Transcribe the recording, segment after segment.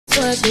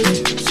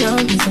just show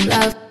me some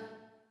love.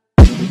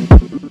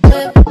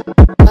 Whip,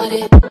 got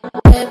it,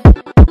 whip,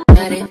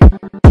 got it,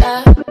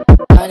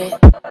 got it.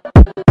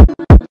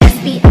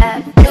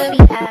 SBF,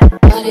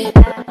 got it,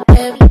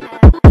 whip,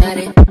 got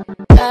it,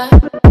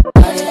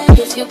 got it.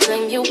 If you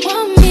claim you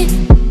want me,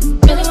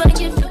 really wanna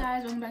give you.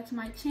 Guys, welcome back to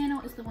my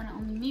channel. It's the one and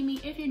only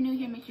Mimi. If you're new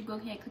here, make sure you go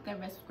ahead and click that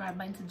red subscribe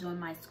button to join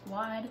my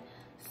squad.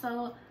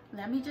 So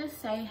let me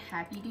just say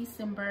happy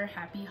December,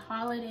 happy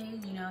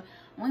holidays. You know,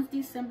 once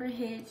December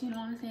hits, you know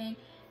what I'm saying,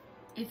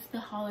 it's the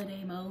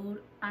holiday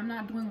mode. I'm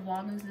not doing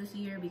vloggings this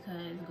year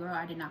because, girl,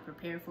 I did not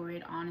prepare for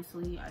it.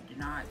 Honestly, I did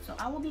not. So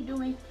I will be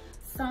doing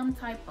some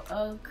type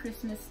of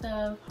Christmas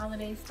stuff,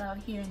 holiday stuff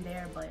here and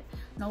there, but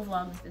no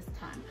vlogs this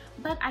time.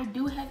 But I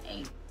do have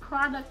a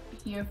product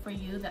here for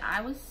you that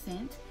I was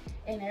sent,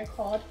 and they're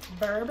called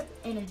Verb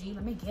Energy.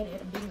 Let me get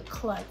it. I'm doing a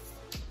klutz.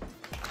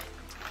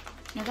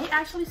 Now they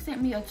actually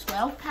sent me a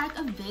 12-pack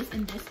of this,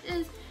 and this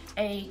is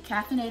a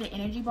caffeinated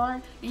energy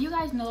bar. And you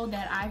guys know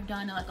that I've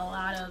done like a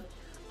lot of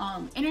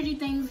energy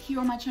things here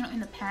on my channel in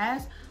the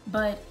past,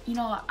 but you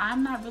know,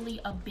 I'm not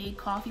really a big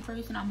coffee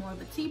person. I'm more of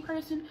a tea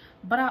person,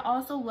 but I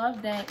also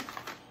love that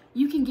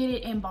you can get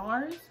it in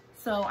bars,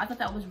 so I thought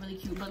that was really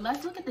cute. But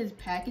let's look at this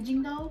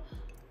packaging though.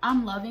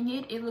 I'm loving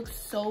it. It looks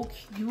so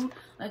cute.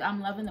 Like,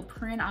 I'm loving the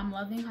print. I'm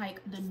loving like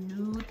the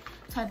nude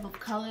type of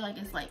color. Like,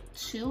 it's like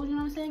chilled, you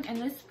know what I'm saying?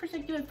 And this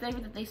particular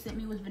flavor that they sent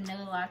me was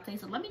vanilla latte.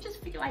 So let me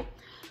just figure, like,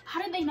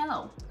 how did they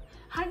know?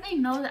 How did they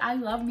know that I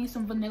love me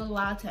some vanilla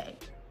latte?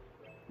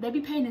 They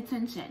be paying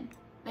attention.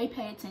 They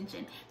pay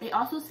attention. They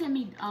also sent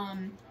me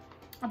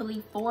I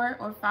believe 4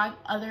 or 5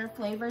 other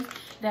flavors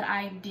that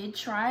I did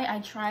try. I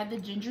tried the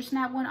ginger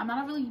snap one. I'm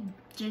not a really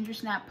ginger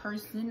snap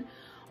person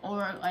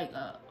or like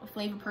a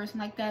flavor person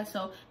like that,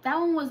 so that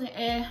one was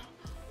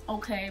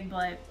okay,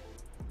 but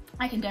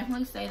I can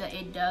definitely say that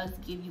it does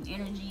give you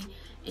energy.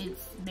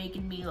 It's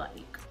making me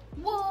like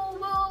whoa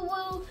whoa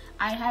whoa.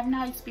 I have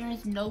not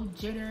experienced no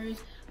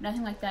jitters,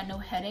 nothing like that, no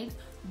headaches,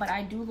 but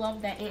I do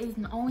love that it is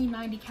only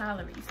 90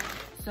 calories.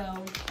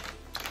 So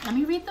let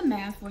me read the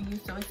math for you.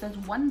 So it says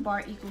 1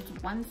 bar equals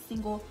 1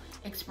 single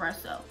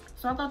espresso,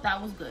 so I thought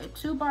that was good.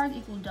 2 bars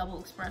equal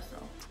double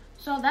espresso,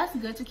 so that's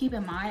good to keep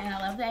in mind. And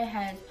I love that it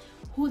has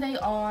who they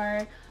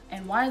are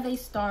and why they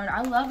start.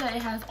 I love that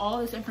it has all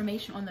this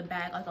information on the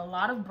back. Like, a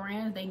lot of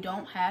brands, they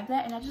don't have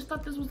that, and I just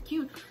thought this was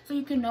cute, so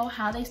you can know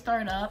how they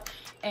start up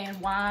and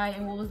why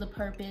and what was the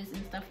purpose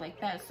and stuff like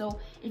that. So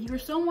if you're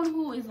someone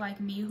who is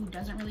like me, who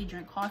doesn't really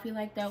drink coffee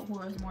like that, who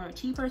is more a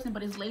tea person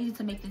but is lazy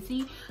to make the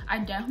tea, I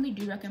definitely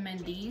do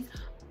recommend these.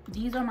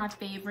 These are my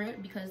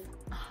favorite because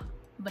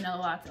vanilla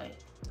latte,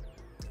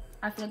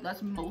 I feel like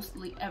that's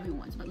mostly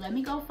everyone's. But let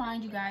me go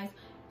find you guys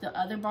the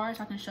other bars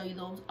so I can show you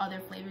those other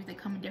flavors. They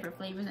come in different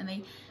flavors, and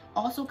they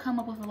also come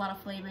up with a lot of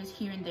flavors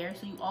here and there,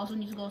 so you also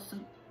need to go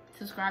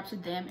subscribe to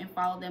them and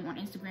follow them on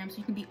Instagram so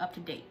you can be up to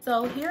date.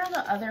 So here are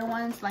the other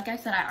ones. Like I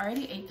said, I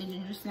already ate the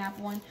ginger snap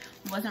one.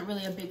 Wasn't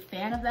really a big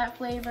fan of that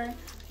flavor,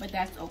 but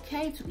that's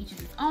okay, to each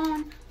his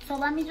own. So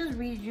let me just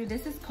read you.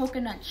 This is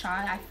coconut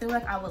chai. I feel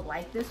like I would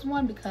like this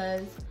one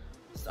because,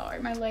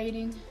 sorry my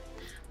lighting,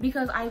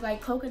 because I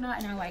like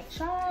coconut and I like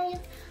chai.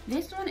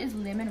 This one is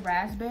lemon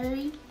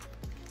raspberry.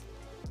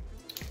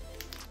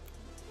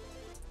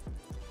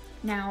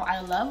 Now, I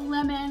love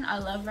lemon, I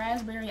love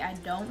raspberry. I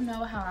don't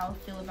know how I'll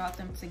feel about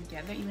them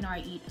together, even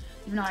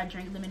though I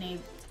drink lemonade,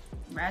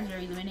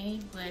 raspberry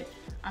lemonade, but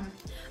I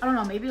don't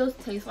know, maybe it'll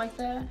taste like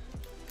that.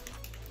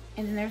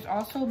 And then there's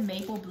also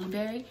maple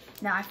blueberry.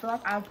 Now, I feel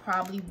like I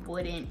probably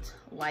wouldn't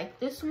like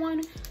this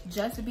one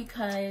just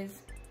because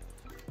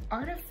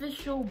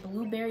artificial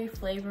blueberry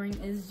flavoring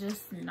is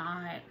just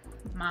not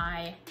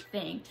my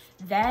thing.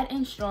 That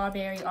and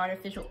strawberry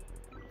artificial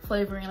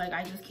flavoring, like,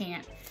 I just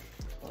can't.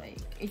 Like,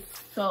 it's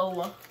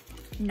so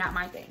not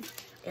my thing.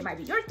 It might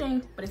be your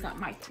thing, but it's not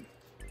my thing.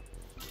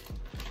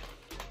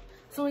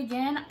 So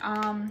again,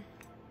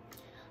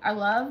 I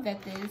love that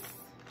this,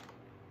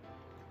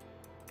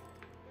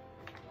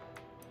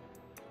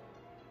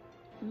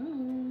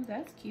 ooh,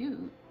 that's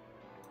cute.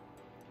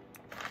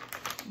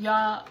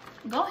 Y'all,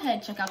 go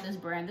ahead, check out this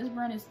brand. This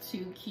brand is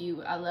too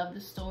cute. I love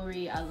the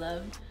story. I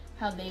love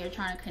how they are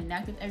trying to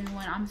connect with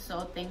everyone. I'm so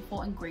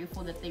thankful and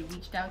grateful that they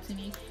reached out to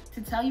me to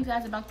tell you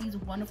guys about these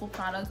wonderful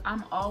products.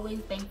 I'm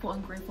always thankful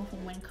and grateful for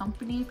when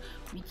companies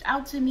reach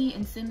out to me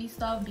and send me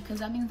stuff,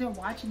 because that means they're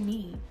watching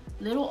me.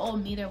 Little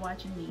old me, they're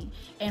watching me.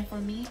 And for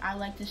me, I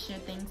like to share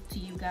things to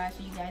you guys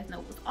so you guys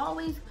know what's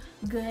always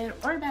good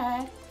or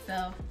bad.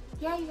 So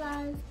yeah, you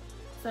guys.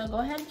 So go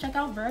ahead and check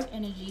out Verb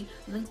Energy.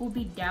 Link will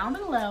be down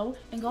below,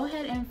 and go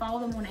ahead and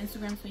follow them on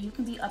Instagram so you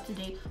can be up to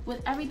date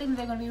with everything that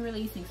they're going to be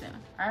releasing soon.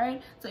 All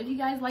right, so if you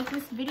guys like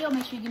this video,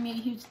 make sure you give me a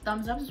huge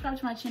thumbs up, subscribe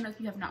to my channel if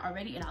you have not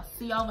already, and I'll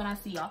see y'all when I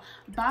see y'all.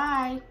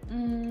 Bye.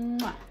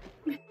 Mwah.